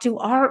talk to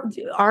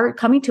are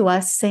coming to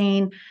us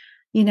saying,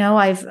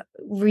 I've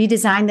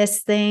redesigned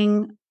this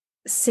thing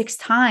 6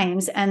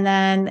 times, and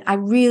then I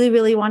really,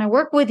 really want to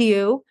work with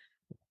you.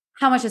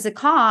 How much does it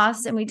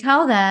cost? And we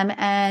tell them,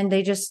 and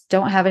they just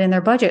don't have it in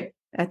their budget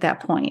at that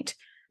point.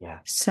 Yeah.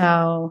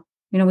 So,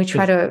 we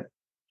try to,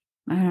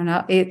 I don't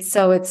know. It's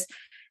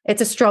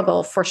a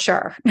struggle for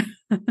sure.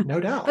 No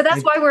doubt. But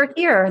that's why we're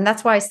here. And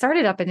that's why I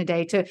started Up in a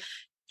Day, to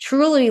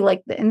truly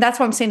and that's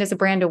why I'm saying it's a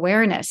brand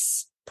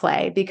awareness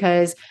play,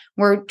 because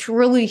we're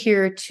truly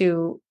here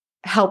to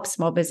help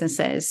small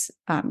businesses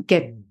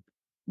get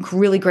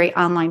really great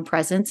online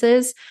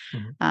presences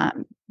that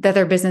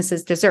their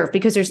businesses deserve,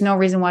 because there's no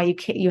reason why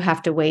you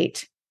have to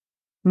wait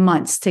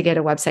months to get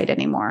a website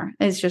anymore.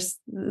 It's just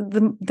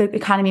the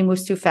economy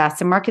moves too fast.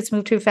 The markets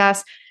move too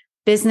fast.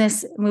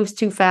 Business moves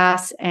too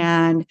fast.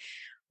 And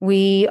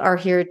we are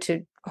here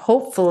to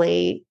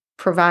hopefully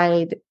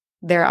provide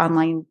their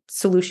online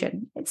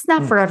solution. It's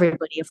not for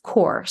everybody, of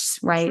course,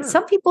 right? Sure.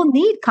 Some people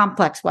need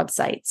complex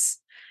websites.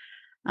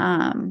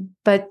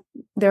 But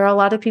there are a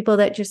lot of people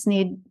that just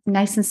need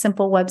nice and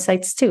simple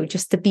websites too,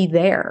 just to be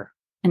there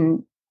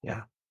and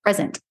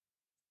present.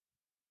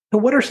 So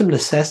what are some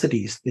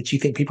necessities that you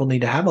think people need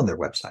to have on their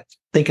websites?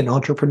 Thinking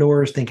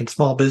entrepreneurs, thinking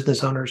small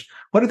business owners.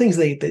 What are things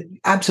that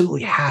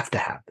absolutely have to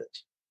have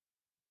this?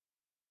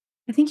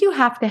 I think you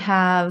have to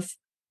have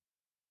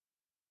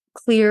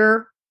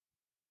clear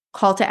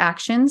call to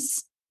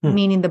actions,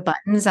 meaning the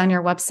buttons on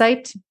your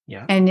website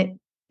and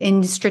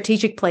in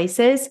strategic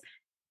places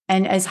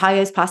and as high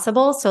as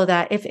possible, so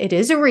that if it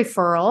is a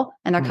referral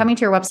and they're coming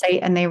to your website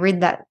and they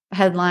read that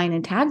headline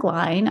and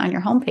tagline on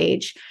your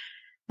homepage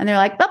and they're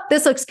like, oh,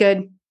 this looks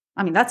good.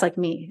 I mean, that's like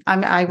me.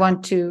 I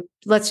want to,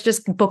 let's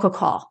just book a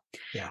call.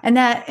 Yeah.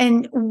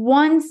 And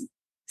one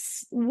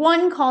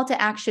call to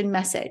action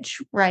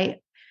message, right?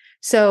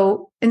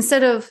 So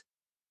instead of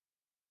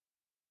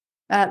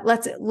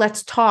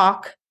let's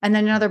talk, and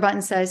then another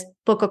button says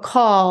book a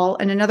call,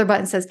 and another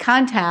button says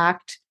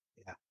contact,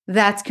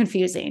 that's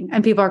confusing,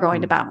 and people are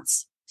going to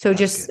bounce. So that's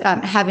just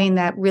having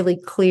that really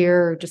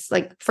clear, just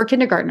like for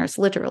kindergartners,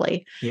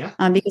 literally,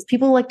 because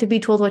people like to be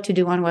told what to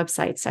do on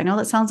websites. I know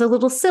that sounds a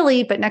little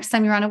silly, but next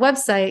time you're on a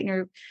website and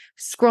you're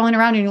scrolling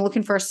around and you're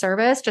looking for a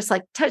service, just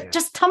like,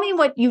 just tell me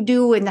what you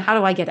do and how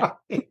do I get it?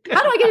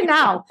 How do I get it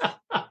now?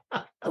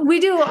 We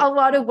do a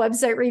lot of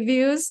website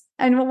reviews.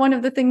 And one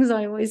of the things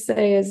I always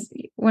say is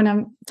when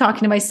I'm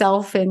talking to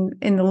myself in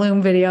the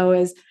Loom video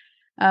is,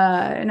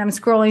 and I'm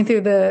scrolling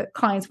through the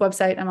client's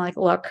website, I'm like,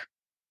 look,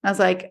 I was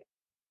like,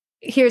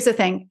 here's the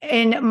thing.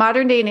 In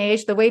modern day and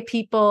age, the way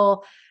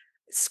people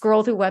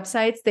scroll through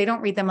websites, they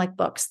don't read them like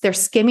books. They're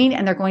skimming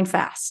and they're going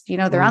fast.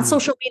 They're on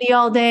social media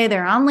all day.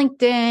 They're on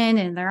LinkedIn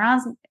and they're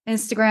on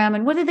Instagram.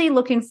 And what are they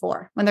looking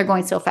for when they're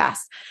going so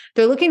fast?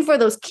 They're looking for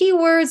those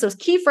keywords, those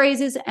key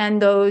phrases,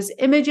 and those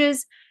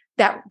images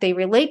that they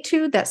relate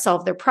to, that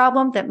solve their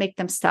problem, that make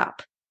them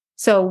stop.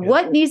 So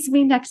what needs to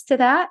be next to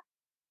that?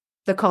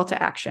 The call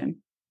to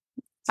action.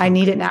 I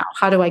need it now.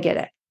 How do I get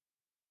it?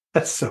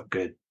 That's so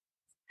good.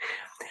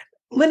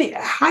 Lindy,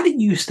 how do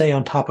you stay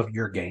on top of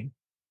your game?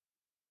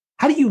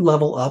 How do you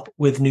level up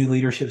with new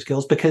leadership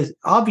skills? Because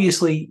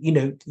obviously,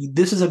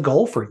 this is a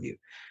goal for you,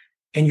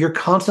 and you're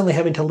constantly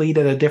having to lead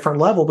at a different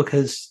level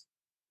because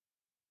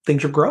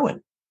things are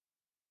growing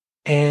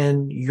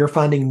and you're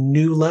finding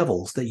new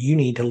levels that you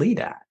need to lead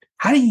at.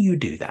 How do you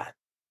do that?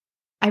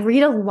 I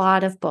read a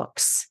lot of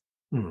books.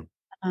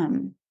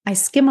 I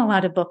skim a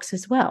lot of books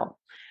as well.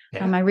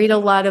 I read a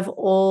lot of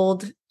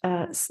old,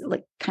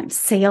 like kind of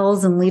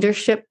sales and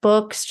leadership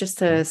books, just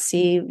to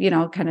see,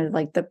 kind of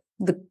like the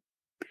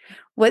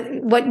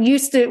what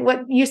used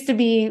to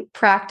be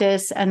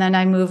practice, and then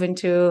I move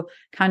into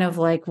kind of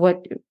like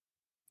what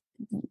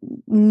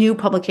new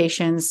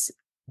publications,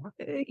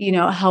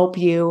 help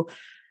you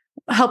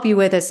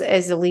with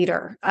as a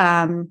leader.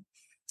 I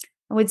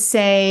would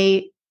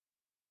say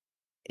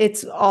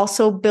it's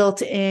also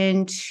built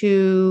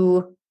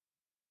into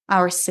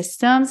our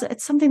systems.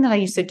 It's something that I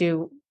used to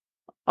do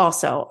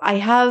also. I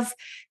have,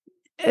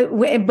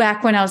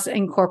 back when I was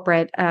in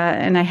corporate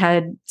and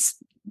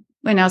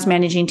when I was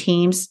managing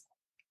teams,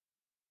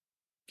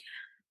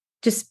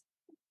 just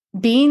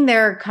being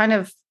their kind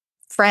of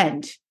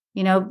friend,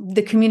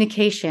 the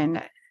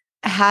communication,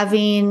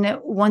 having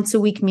once a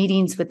week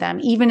meetings with them.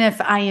 Even if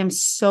I am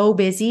so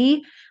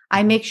busy,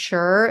 I make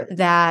sure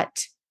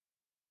that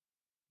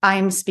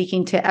I'm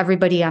speaking to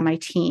everybody on my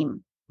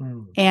team.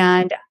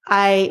 And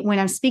when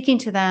I'm speaking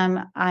to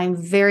them, I'm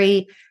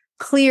very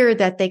clear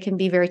that they can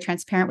be very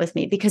transparent with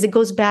me, because it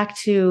goes back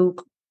to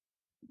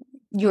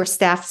your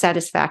staff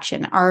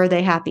satisfaction. Are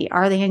they happy?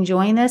 Are they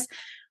enjoying this?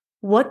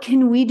 What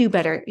can we do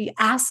better? You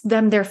ask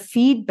them their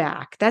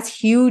feedback. That's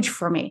huge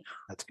for me.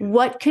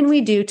 What can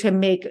we do to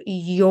make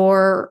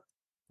your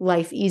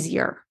life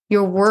easier?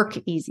 your work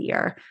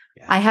easier.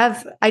 Yeah.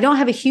 I don't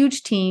have a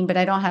huge team, but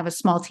I don't have a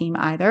small team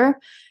either.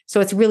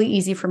 So it's really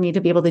easy for me to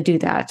be able to do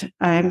that.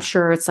 I'm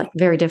sure it's like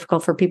very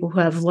difficult for people who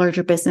have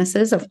larger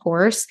businesses, of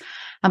course.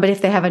 But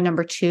if they have a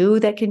number two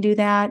that can do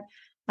that,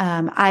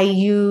 I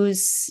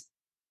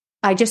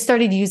just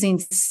started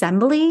using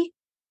Assembly,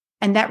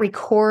 and that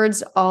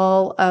records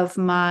all of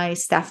my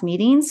staff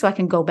meetings. So I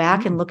can go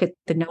back and look at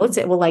the notes.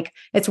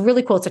 It's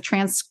really cool.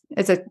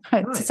 It's a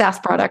SaaS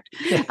product,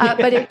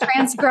 but it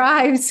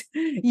transcribes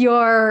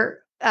your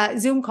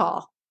Zoom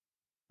call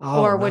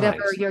or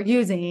whatever you're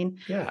using.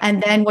 Yeah.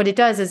 And then what it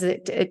does is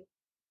it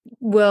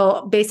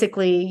will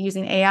basically,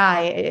 using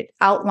AI, it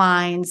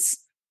outlines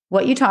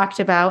what you talked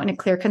about in a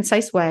clear,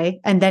 concise way.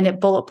 And then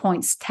it bullet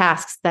points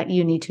tasks that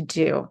you need to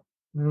do.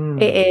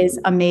 It is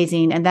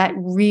amazing. And that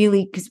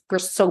really, because we're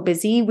so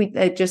busy,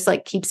 it just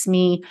like keeps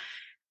me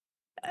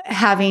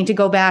having to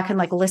go back and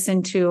like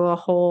listen to a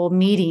whole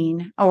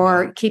meeting,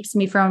 or keeps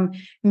me from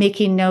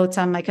making notes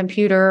on my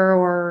computer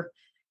or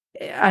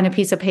on a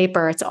piece of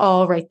paper. It's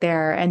all right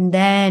there. And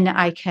then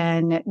I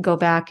can go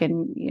back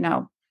and,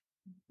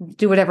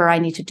 do whatever I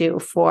need to do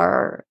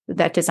for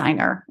that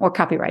designer or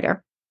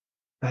copywriter.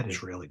 That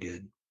is really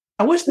good.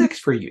 And what's next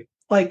for you?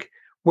 Like,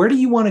 where do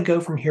you want to go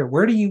from here?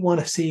 Where do you want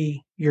to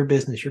see your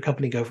business, your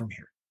company go from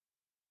here?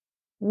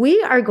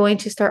 We are going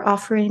to start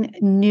offering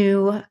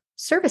new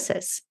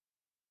services.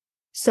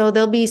 So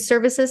there'll be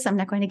services, I'm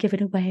not going to give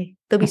it away.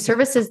 There'll be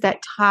services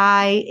that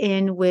tie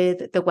in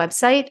with the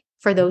website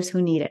for those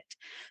who need it.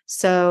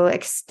 So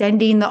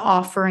extending the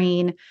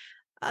offering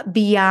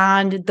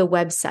beyond the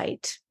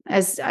website.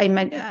 As I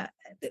mentioned,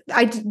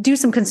 I do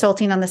some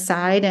consulting on the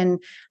side,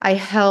 and I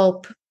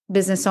help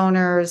business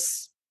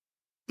owners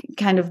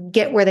kind of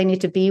get where they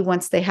need to be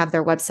once they have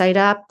their website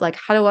up. Like,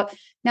 now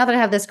that I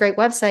have this great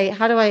website,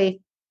 what do I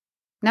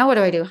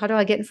do? How do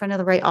I get in front of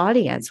the right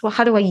audience? Well,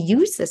 how do I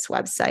use this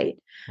website?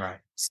 Right.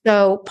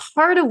 So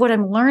part of what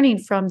I'm learning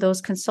from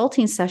those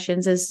consulting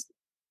sessions is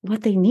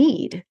what they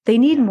need. They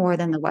need more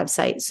than the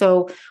website.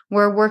 So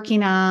we're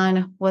working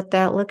on what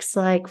that looks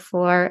like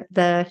for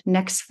the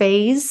next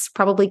phase,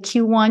 probably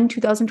Q1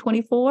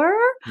 2024.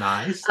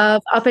 Nice.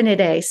 Of Up in a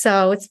Day.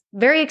 So it's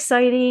very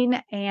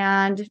exciting,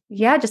 and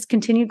just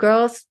continued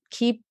growth,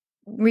 keep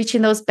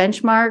reaching those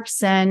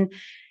benchmarks and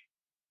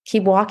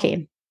keep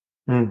walking.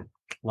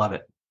 Love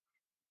it.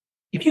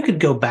 If you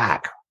could go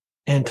back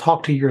and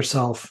talk to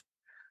yourself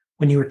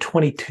when you were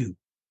 22,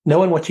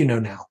 knowing what you know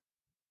now,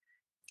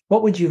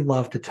 what would you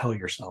love to tell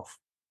yourself?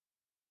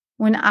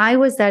 When I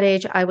was that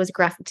age, I was a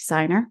graphic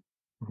designer,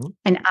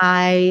 and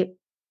I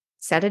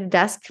sat at a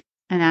desk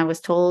and I was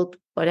told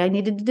what I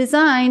needed to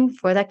design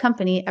for that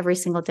company every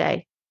single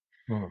day.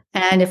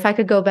 And if I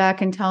could go back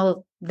and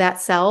tell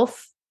that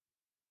self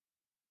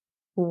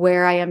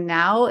where I am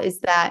now, is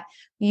that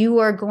you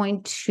are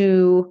going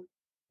to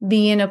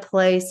be in a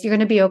place, you're going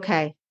to be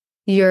okay.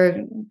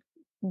 You're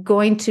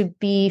going to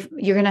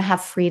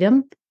have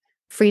freedom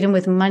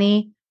with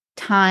money,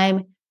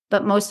 time,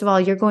 but most of all,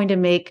 you're going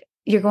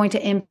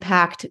to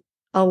impact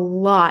a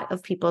lot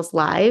of people's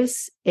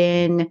lives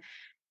in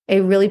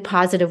a really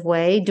positive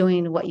way,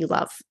 doing what you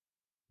love.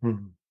 I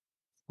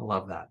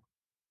love that.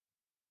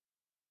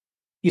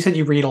 You said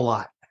you read a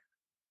lot.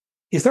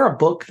 Is there a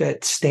book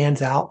that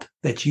stands out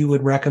that you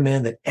would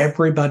recommend that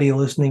everybody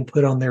listening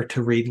put on their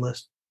to-read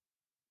list?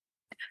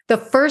 The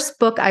first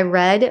book I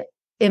read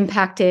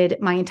impacted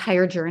my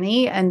entire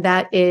journey, and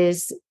that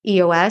is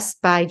EOS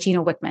by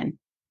Gino Wickman.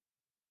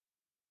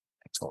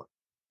 Excellent.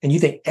 And you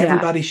think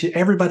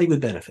everybody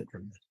would benefit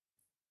from this?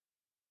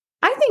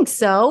 I think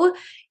so.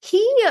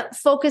 He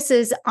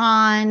focuses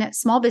on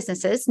small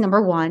businesses,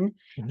 number one,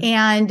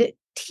 and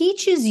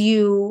teaches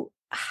you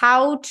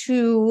how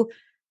to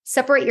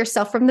separate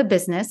yourself from the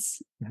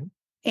business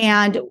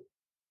and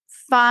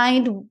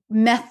find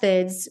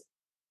methods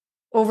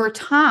over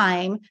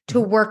time to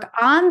work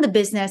on the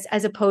business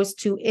as opposed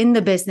to in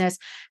the business,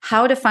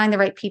 how to find the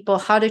right people,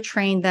 how to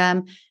train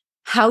them.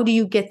 How do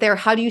you get there?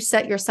 How do you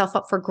set yourself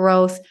up for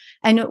growth?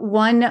 And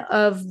one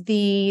of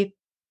the,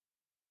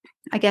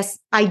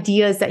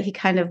 ideas that he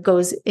kind of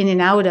goes in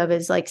and out of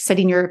is like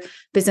setting your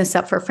business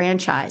up for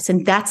franchise.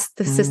 And that's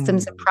the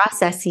systems and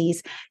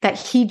processes that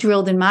he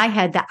drilled in my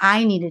head that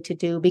I needed to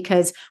do.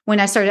 Because when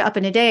I started Up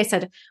in a Day, I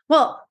said,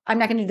 well, I'm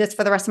not going to do this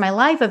for the rest of my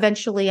life.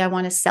 Eventually, I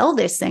want to sell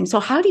this thing.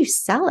 So how do you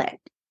sell it?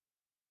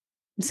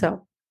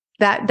 So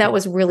that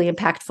was really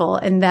impactful.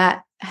 And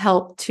that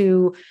helped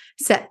to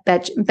set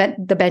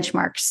the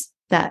benchmarks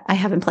that I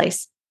have in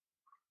place.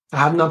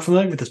 I'm not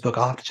familiar with this book.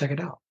 I'll have to check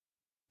it out.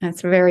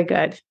 That's very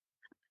good.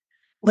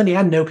 Lindy,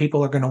 I know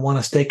people are going to want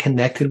to stay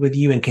connected with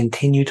you and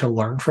continue to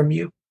learn from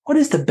you. What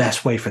is the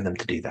best way for them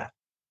to do that?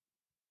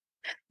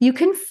 You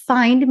can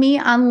find me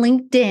on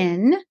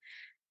LinkedIn.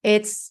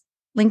 It's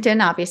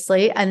LinkedIn,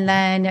 obviously. And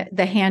then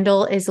the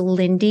handle is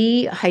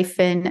Lindy-Nowak.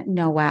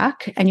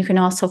 And you can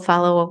also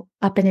follow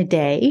Up in a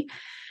Day.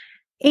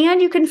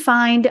 And you can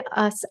find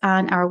us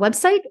on our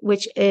website,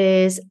 which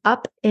is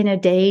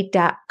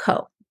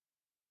upinaday.co.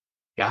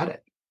 Got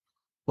it.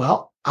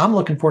 Well, I'm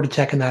looking forward to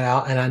checking that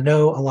out, and I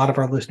know a lot of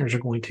our listeners are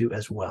going to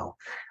as well.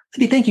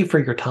 Lindy, thank you for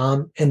your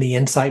time and the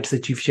insights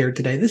that you've shared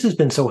today. This has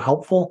been so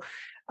helpful.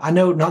 I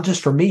know not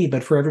just for me,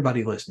 but for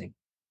everybody listening.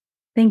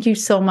 Thank you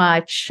so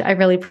much. I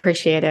really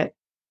appreciate it.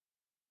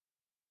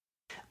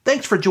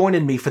 Thanks for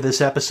joining me for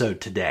this episode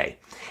today.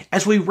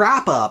 As we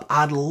wrap up,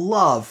 I'd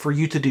love for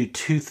you to do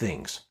two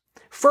things.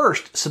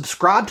 First,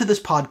 subscribe to this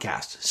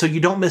podcast so you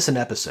don't miss an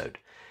episode.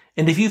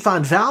 And if you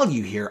find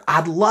value here,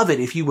 I'd love it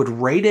if you would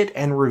rate it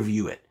and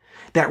review it.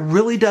 That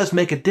really does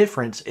make a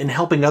difference in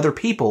helping other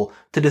people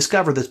to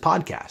discover this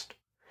podcast.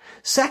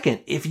 Second,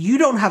 if you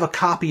don't have a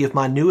copy of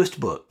my newest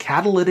book,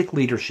 Catalytic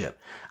Leadership,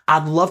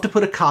 I'd love to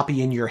put a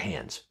copy in your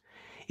hands.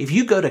 If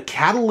you go to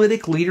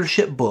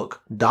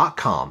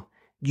catalyticleadershipbook.com,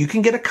 you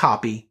can get a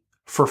copy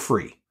for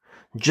free.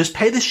 Just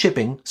pay the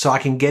shipping so I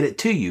can get it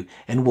to you,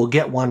 and we'll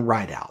get one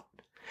right out.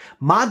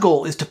 My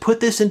goal is to put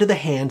this into the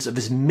hands of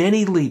as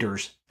many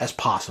leaders as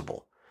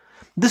possible.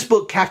 This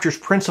book captures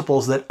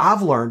principles that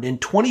I've learned in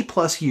 20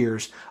 plus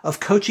years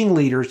of coaching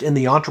leaders in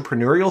the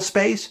entrepreneurial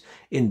space,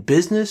 in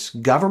business,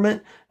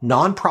 government,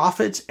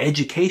 nonprofits,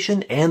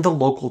 education, and the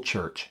local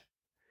church.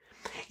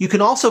 You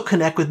can also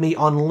connect with me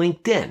on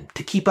LinkedIn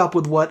to keep up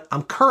with what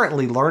I'm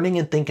currently learning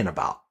and thinking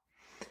about.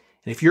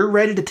 And if you're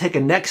ready to take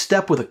a next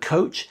step with a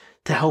coach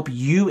to help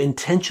you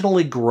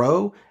intentionally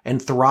grow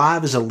and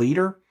thrive as a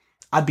leader,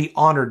 I'd be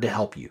honored to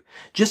help you.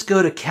 Just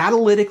go to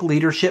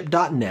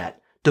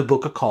catalyticleadership.net to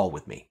book a call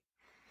with me.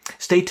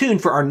 Stay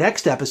tuned for our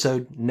next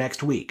episode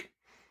next week.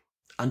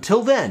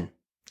 Until then,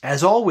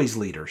 as always,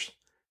 leaders,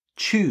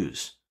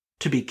 choose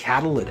to be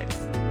catalytic.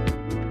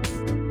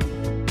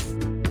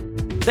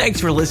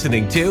 Thanks for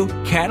listening to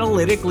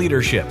Catalytic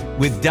Leadership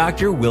with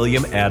Dr.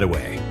 William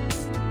Attaway.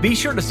 Be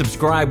sure to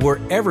subscribe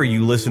wherever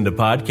you listen to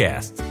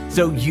podcasts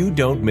so you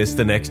don't miss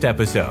the next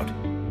episode.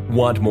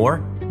 Want more?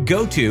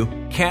 Go to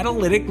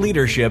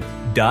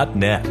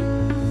catalyticleadership.net.